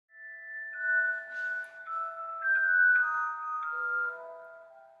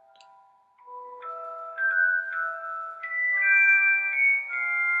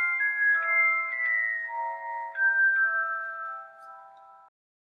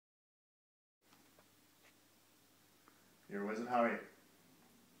You're a wizard, Harry.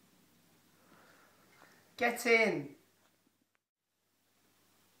 Get in.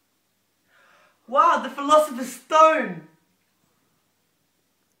 Wow, the Philosopher's Stone!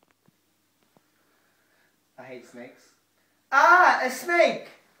 I hate snakes. Ah, a snake!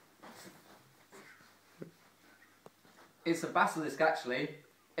 It's a basilisk, actually.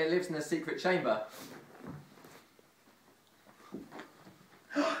 It lives in a secret chamber.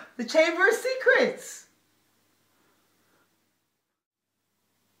 The Chamber of Secrets!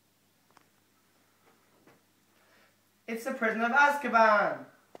 It's the Prisoner of Azkaban!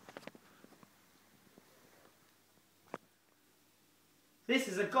 This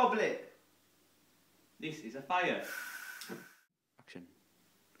is a goblet. This is a fire. Action.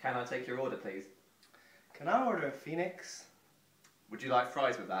 Can I take your order, please? Can I order a phoenix? Would you like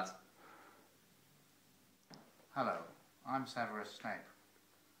fries with that? Hello, I'm Severus Snape,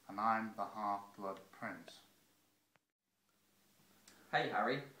 and I'm the Half-Blood Prince. Hey,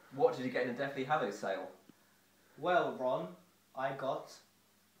 Harry. What did you get in a Deathly Hallows sale? Well, Ron, I got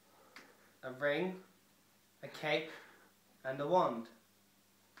a ring, a cape, and a wand.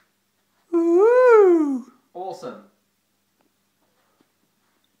 Ooh! Awesome.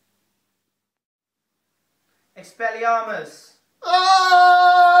 Expelliarmus! Ah!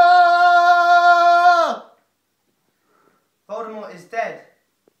 Voldemort is dead.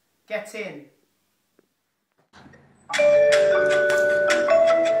 Get in.